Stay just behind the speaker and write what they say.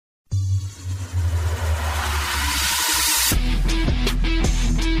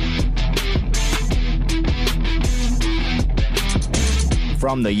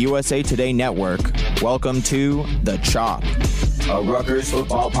From the USA Today Network, welcome to The Chop, a Rutgers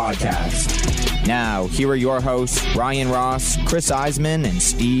football podcast. Now, here are your hosts, Ryan Ross, Chris Iseman, and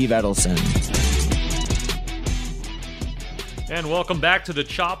Steve Edelson. And welcome back to The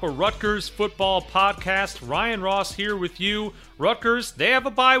Chop, a Rutgers football podcast. Ryan Ross here with you. Rutgers, they have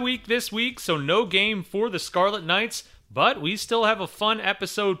a bye week this week, so no game for the Scarlet Knights. But we still have a fun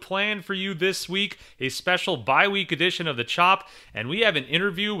episode planned for you this week, a special bye week edition of The Chop, and we have an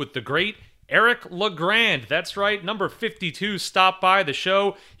interview with the great Eric LeGrand. That's right, number 52 stopped by the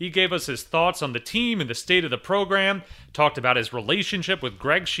show. He gave us his thoughts on the team and the state of the program, talked about his relationship with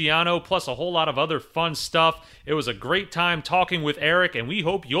Greg Schiano, plus a whole lot of other fun stuff. It was a great time talking with Eric, and we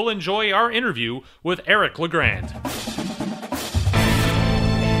hope you'll enjoy our interview with Eric LeGrand.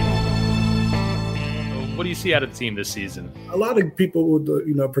 What do you see out of the team this season? A lot of people would,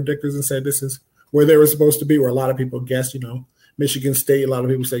 predictors and said this is where they were supposed to be, where a lot of people guessed, Michigan State, a lot of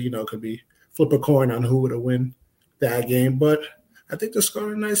people say, could be flip a coin on who would win that game. But I think the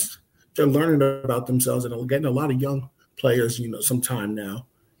Scarlet Knights, they're learning about themselves and getting a lot of young players, some time now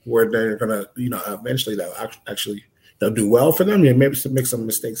where they're going to, eventually they'll do well for them. Maybe make some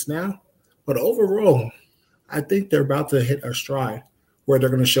mistakes now. But overall, I think they're about to hit a stride where they're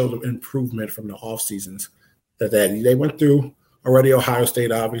going to show the improvement from the off seasons that they went through already. Ohio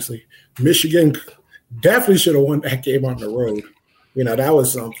State, obviously. Michigan definitely should have won that game on the road. That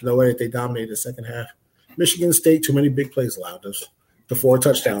was the way that they dominated the second half. Michigan State, too many big plays allowed. The 4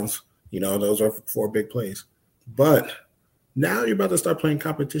 touchdowns, those are 4 big plays. But now you're about to start playing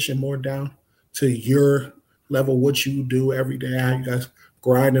competition more down to your level, what you do every day, how you guys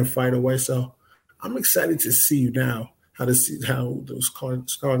grind and fight away. So I'm excited to see you now. How those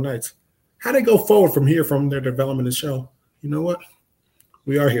Scarlet Knights, how they go forward from here, from their development and show, you know what?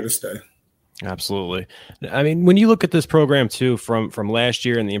 We are here to stay. Absolutely. I mean, when you look at this program too, from last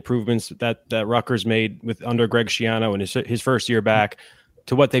year and the improvements that Rutgers made under Greg Schiano and his first year back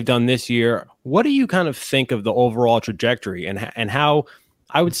to what they've done this year, what do you kind of think of the overall trajectory and how,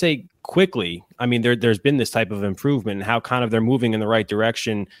 I would say quickly, I mean, there's been this type of improvement and how kind of they're moving in the right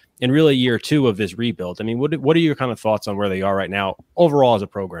direction in really year 2 of this rebuild? I mean, what are your kind of thoughts on where they are right now overall as a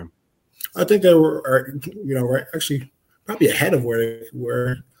program? I think they were, right, actually probably ahead of where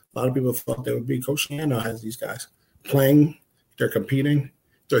a lot of people thought they would be. Coach Schiano has these guys playing, they're competing,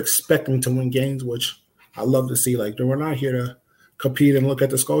 they're expecting to win games, which I love to see. Like, we're not here to compete and look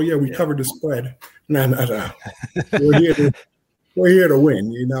at the score. Yeah, we covered the spread. No. We're here to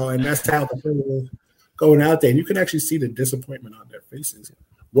win, and that's how the players are going out there. And you can actually see the disappointment on their faces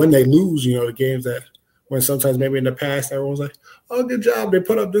when they lose, the games that when sometimes maybe in the past everyone's like, oh, good job, they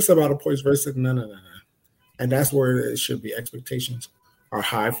put up this amount of points versus no. And that's where it should be. Expectations are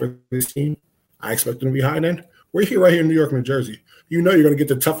high for this team. I expect them to be high. Then we're here right here in New York, New Jersey. You're going to get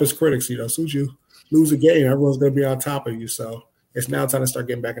the toughest critics. As soon as you lose a game, everyone's going to be on top of you. So it's now time to start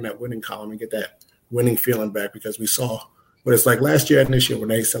getting back in that winning column and get that winning feeling back, because we saw what it's like last year and this year when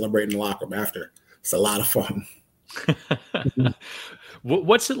they celebrate in the locker room after. It's a lot of fun.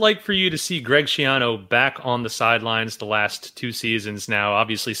 What's it like for you to see Greg Schiano back on the sidelines the last 2 seasons now?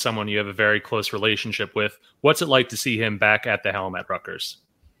 Obviously someone you have a very close relationship with. What's it like to see him back at the helm at Rutgers?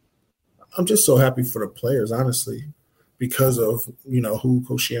 I'm just so happy for the players, honestly, because of, who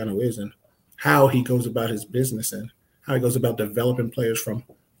Coach Schiano is and how he goes about his business and how he goes about developing players from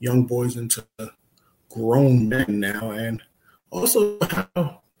young boys into grown men now, and also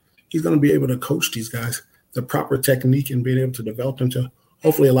how he's going to be able to coach these guys the proper technique and being able to develop them to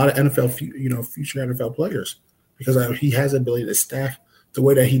hopefully a lot of NFL, future NFL players, because he has the ability to staff the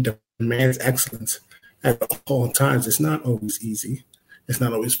way that he demands excellence at all times. It's not always easy. It's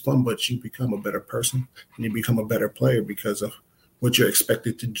not always fun, but you become a better person and you become a better player because of what you're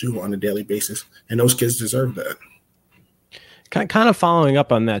expected to do on a daily basis. And those kids deserve that. Kind of following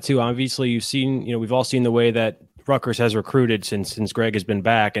up on that too. Obviously you've seen, we've all seen the way that Rutgers has recruited since Greg has been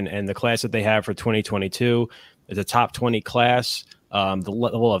back, and the class that they have for 2022 is a top 20 class. The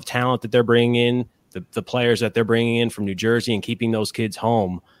level of talent that they're bringing in, the players that they're bringing in from New Jersey and keeping those kids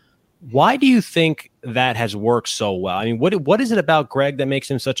home. Why do you think that has worked so well? I mean, what is it about Greg that makes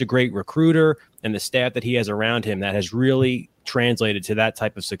him such a great recruiter and the staff that he has around him that has really translated to that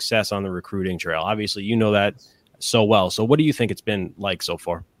type of success on the recruiting trail? Obviously, you know that so well. So what do you think it's been like so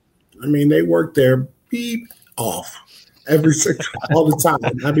far? I mean, they work their beat off all the time.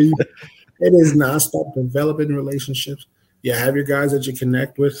 I mean, it is nonstop developing relationships. You have your guys that you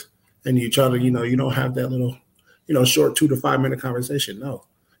connect with, and you try to, you don't have that little, short 2 to 5 minute conversation. No,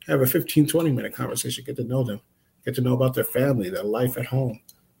 have a 15, 20 minute conversation, get to know them, get to know about their family, their life at home,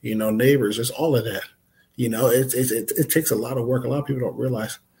 neighbors, just all of that. It takes a lot of work. A lot of people don't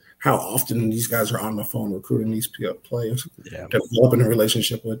realize how often these guys are on the phone recruiting these players, developing a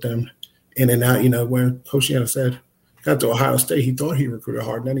relationship with them, in and out. When Coach Schiano said, got to Ohio State, he thought he recruited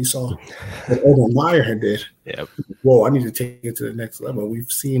hard. And then he saw what Urban Meyer did. Yep. Whoa, I need to take it to the next level.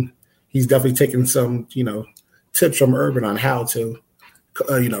 We've seen he's definitely taken some, tips from Urban on how to,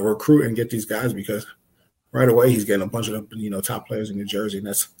 recruit and get these guys, because right away he's getting a bunch of the, top players in New Jersey, and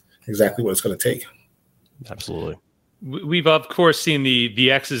that's exactly what it's going to take. Absolutely. We've, of course, seen the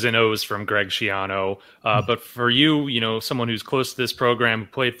X's and O's from Greg Schiano, but for you, someone who's close to this program, who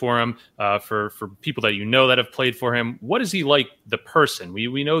played for him, for people that that have played for him, what is he like, the person?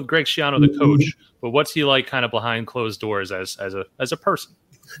 We know Greg Schiano, the coach, but what's he like kind of behind closed doors as a person?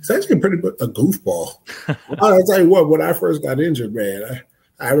 It's actually a goofball. I'll tell you what, when I first got injured, man,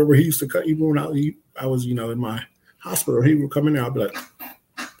 I remember he used to cut, even when I was, in my hospital, he would come in there, I'd be like,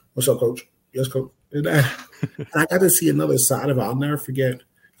 "What's up, coach?" "Yes, coach." And I got to see another side of it. I'll never forget.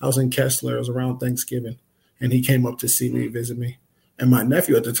 I was in Kessler. It was around Thanksgiving, and he came up to see me, visit me. And my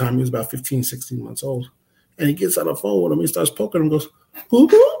nephew at the time, he was about 15, 16 months old. And he gets on the phone with him. He starts poking him and goes, "Who?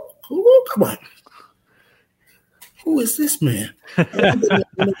 Come on. Who is this man?"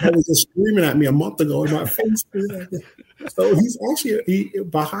 I was just screaming at me a month ago in my face. So he's actually,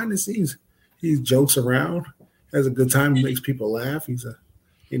 behind the scenes, he jokes around, has a good time, makes people laugh. He's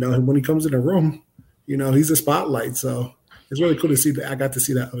when he comes in the room, he's a spotlight. So it's really cool to see that. I got to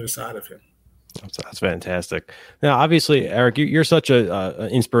see that other side of him. That's fantastic. Now, obviously, Eric, you're such an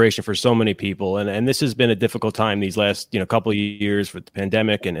inspiration for so many people, and this has been a difficult time these last couple of years with the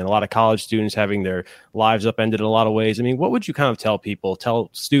pandemic and a lot of college students having their lives upended in a lot of ways. I mean, what would you kind of tell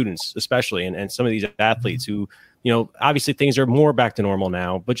students, especially, and some of these athletes who, obviously things are more back to normal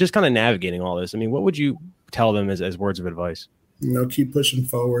now, but just kind of navigating all this? I mean, what would you tell them as words of advice? Keep pushing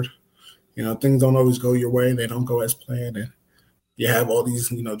forward. Things don't always go your way. They don't go as planned. And you have all these,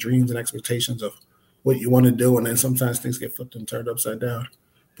 dreams and expectations of what you want to do. And then sometimes things get flipped and turned upside down.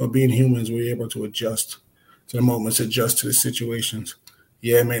 But being humans, we're able to adjust to the moments, adjust to the situations.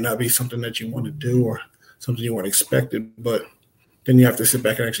 Yeah, it may not be something that you want to do or something you weren't expected, but then you have to sit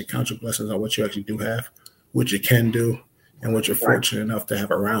back and actually count your blessings on what you actually do have, what you can do, and what you're fortunate enough to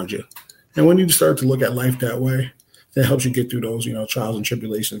have around you. And when you start to look at life that way, that helps you get through those, trials and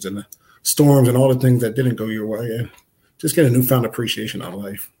tribulations and the storms and all the things that didn't go your way, and just get a newfound appreciation on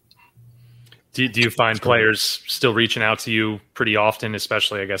life. Do you find players still reaching out to you pretty often,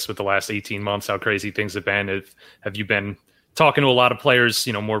 especially, I guess, with the last 18 months, how crazy things have been? Have you been talking to a lot of players,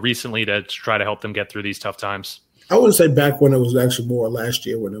 more recently to try to help them get through these tough times? I would say back when it was actually more last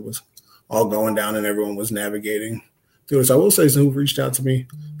year, when it was all going down and everyone was navigating through this. I will say someone who reached out to me,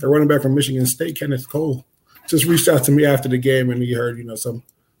 the running back from Michigan State, Kenneth Cole, just reached out to me after the game, and he heard, some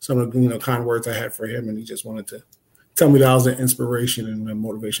of the kind words I had for him, and he just wanted to tell me that I was an inspiration and a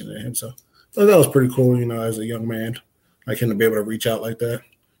motivation to him. So that was pretty cool, as a young man, like him to be able to reach out like that.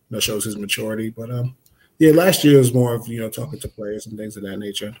 Shows his maturity. But last year was more of talking to players and things of that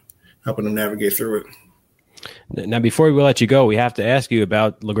nature, helping them navigate through it. Now, before we let you go, we have to ask you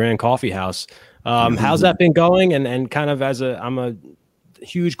about LeGrand Coffee House. How's that been going? And kind of I'm a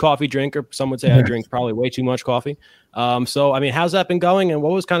huge coffee drinker. Some would say I drink probably way too much coffee. So, I mean, how's that been going? And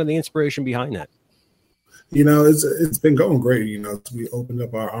what was kind of the inspiration behind that? It's been going great. We opened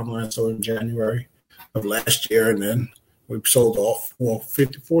up our online store in January of last year, and then we've sold off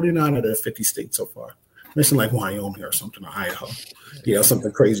 49 out of 50 states so far. Missing like Wyoming or something, or Idaho,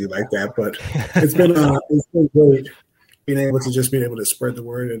 something crazy like that. But it's been great being able to spread the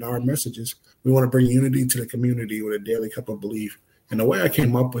word and our messages. We want to bring unity to the community with a daily cup of belief. And the way I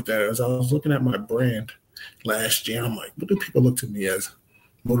came up with that is I was looking at my brand last year. I'm like, what do people look to me as?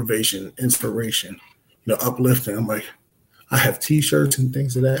 Motivation, inspiration, uplifting. I'm like, I have T-shirts and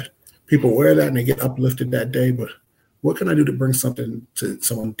things of that. People wear that and they get uplifted that day. But what can I do to bring something to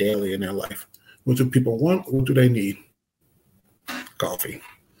someone daily in their life? What do people want? What do they need? Coffee.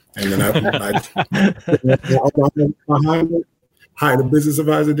 And then I hired a business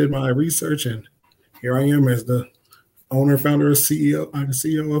advisor, did my research, and here I am as the owner, founder, CEO. I'm the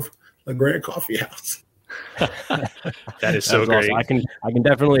CEO of LeGrand Coffee House. That is so great. Awesome. I can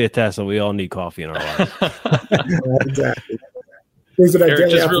definitely attest that we all need coffee in our lives. Exactly. Things of that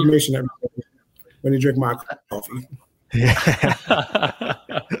daily affirmation every day when you drink my coffee.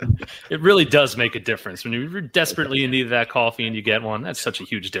 It really does make a difference when you're desperately in need of that coffee and you get one. That's such a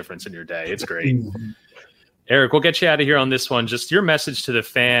huge difference in your day. It's great. Eric, we'll get you out of here on this one. Just your message to the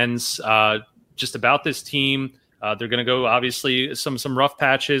fans, just about this team, They're going to go obviously some rough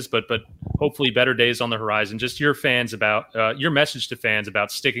patches, but hopefully better days on the horizon. Just your message to fans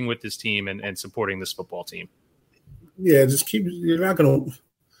about sticking with this team and supporting this football team. Yeah, they're not going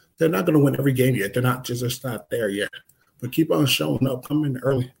to win every game yet. They're just not there yet. But keep on showing up, come in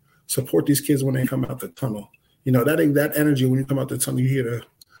early, support these kids when they come out the tunnel. That energy when you come out the tunnel, you hear the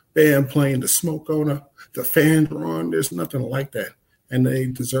band playing, the smoke going up, the fans are on. There's nothing like that, and they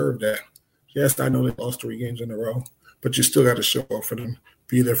deserve that. Yes, I know they lost 3 games in a row, but you still got to show up for them,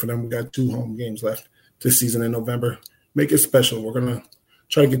 be there for them. We got 2 home games left this season in November. Make it special. We're going to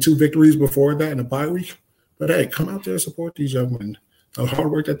try to get 2 victories before that in a bye week. But, hey, come out there and support these young men. The hard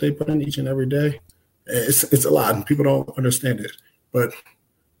work that they put in each and every day, it's a lot, and people don't understand it. But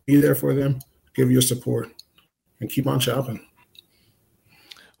be there for them, give your support, and keep on shopping.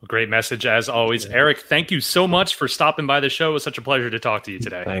 Great message, as always. Eric, thank you so much for stopping by the show. It was such a pleasure to talk to you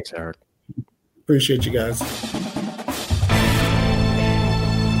today. Thanks, Eric. Appreciate you guys.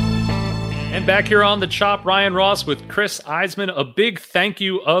 And back here on The Chop, Ryan Ross with Chris Iseman. A big thank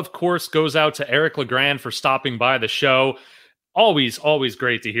you, of course, goes out to Eric LeGrand for stopping by the show. Always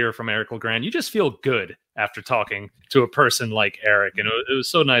great to hear from Eric LeGrand. You just feel good after talking to a person like Eric. And it was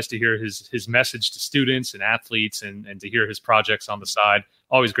so nice to hear his message to students and athletes and to hear his projects on the side.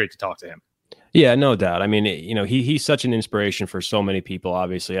 Always great to talk to him. Yeah, no doubt. I mean, he's such an inspiration for so many people,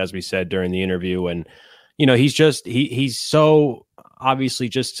 obviously, as we said during the interview. And, he's so obviously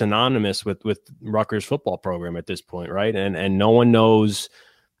just synonymous with Rutgers football program at this point, right? And no one knows,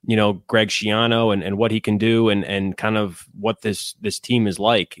 Greg Schiano and what he can do and kind of what this team is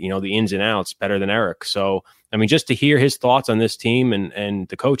like, the ins and outs better than Eric. So, I mean, just to hear his thoughts on this team and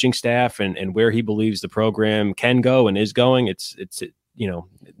the coaching staff and where he believes the program can go and is going, it's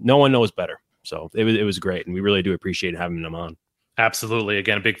no one knows better. So it was great, and we really do appreciate having him on. Absolutely.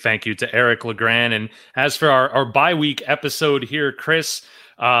 Again, a big thank you to Eric LeGrand. And as for our bye week episode here, Chris,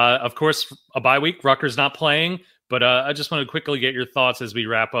 of course, a bye week, Rutgers not playing, but I just want to quickly get your thoughts as we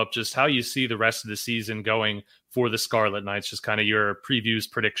wrap up, just how you see the rest of the season going for the Scarlet Knights, just kind of your previews,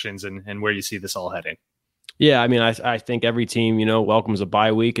 predictions, and where you see this all heading. Yeah, I mean, I think every team, welcomes a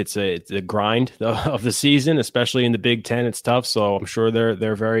bye week. It's a grind of the season, especially in the Big Ten. It's tough, so I'm sure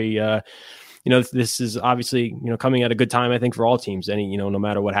they're very, this is obviously, coming at a good time, I think, for all teams, no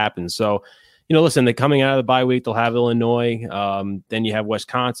matter what happens. So, listen, they're coming out of the bye week. They'll have Illinois. Then you have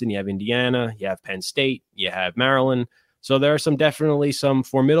Wisconsin, you have Indiana, you have Penn State, you have Maryland. So there are definitely some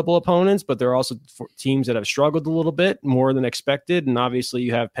formidable opponents, but there are also teams that have struggled a little bit more than expected. And obviously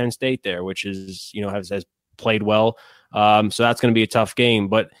you have Penn State there, which is, has played well. So that's going to be a tough game,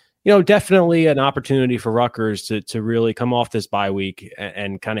 but definitely an opportunity for Rutgers to really come off this bye week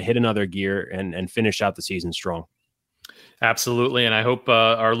and kind of hit another gear and finish out the season strong. Absolutely. And I hope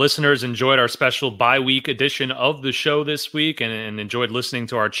our listeners enjoyed our special bye week edition of the show this week and enjoyed listening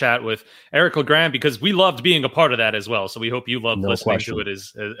to our chat with Eric LeGrand, because we loved being a part of that as well. So we hope you loved listening to it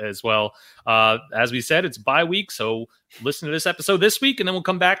as well. As we said, it's bye week. So listen to this episode this week, and then we'll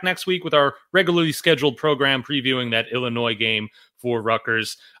come back next week with our regularly scheduled program previewing that Illinois game for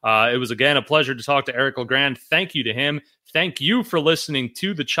Rutgers. It was, again, a pleasure to talk to Eric LeGrand. Thank you to him. Thank you for listening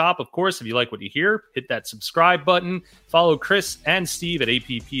to The Chop. Of course, if you like what you hear, hit that subscribe button. Follow Chris and Steve at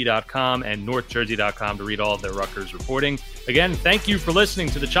app.com and northjersey.com to read all of their Rutgers reporting. Again, thank you for listening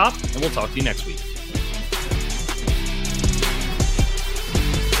to The Chop, and we'll talk to you next week.